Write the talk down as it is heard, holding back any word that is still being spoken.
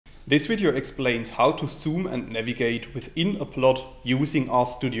This video explains how to zoom and navigate within a plot using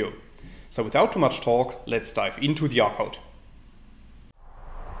RStudio. So without too much talk, let's dive into the R code.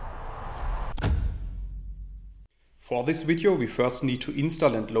 For this video, we first need to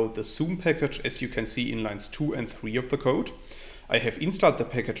install and load the zoom package, as you can see in lines 2 and 3 of the code. I have installed the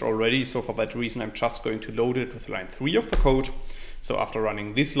package already, so for that reason I'm just going to load it with line 3 of the code. So after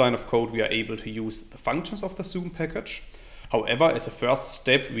running this line of code, we are able to use the functions of the zoom package. However, as a first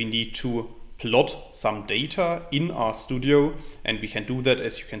step, we need to plot some data in RStudio, and we can do that,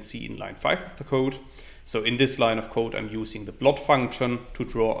 as you can see in line 5 of the code. So in this line of code, I'm using the plot function to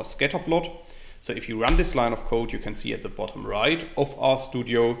draw a scatter plot. So if you run this line of code, you can see at the bottom right of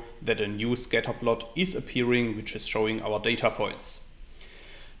RStudio that a new scatter plot is appearing, which is showing our data points.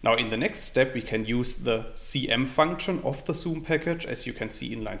 Now in the next step, we can use the cm function of the zoom package, as you can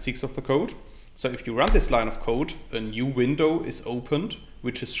see in line 6 of the code. So if you run this line of code, a new window is opened,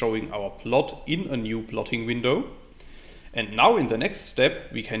 which is showing our plot in a new plotting window. And now in the next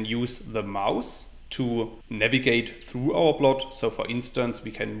step, we can use the mouse to navigate through our plot. So for instance,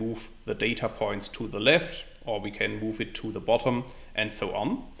 we can move the data points to the left, or we can move it to the bottom, and so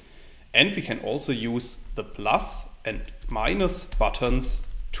on. And we can also use the plus and minus buttons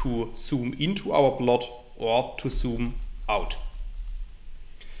to zoom into our plot or to zoom out.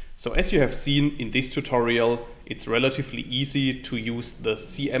 So as you have seen in this tutorial, it's relatively easy to use the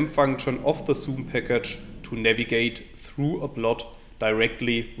cm function of the zoom package to navigate through a plot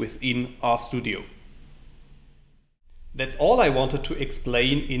directly within RStudio. That's all I wanted to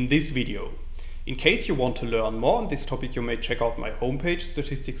explain in this video. In case you want to learn more on this topic, you may check out my homepage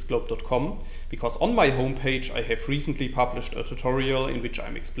statisticsglobe.com, because on my homepage I have recently published a tutorial in which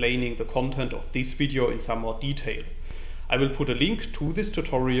I'm explaining the content of this video in some more detail. I will put a link to this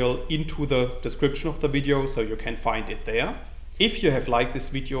tutorial into the description of the video, so you can find it there. If you have liked this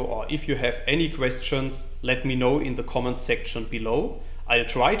video, or if you have any questions, let me know in the comments section below. I'll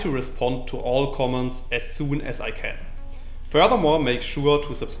try to respond to all comments as soon as I can. Furthermore, make sure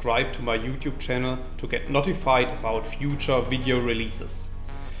to subscribe to my YouTube channel to get notified about future video releases.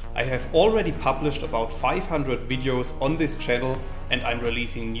 I have already published about 500 videos on this channel, and I'm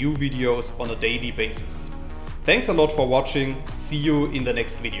releasing new videos on a daily basis. Thanks a lot for watching. See you in the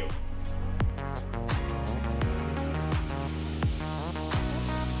next video.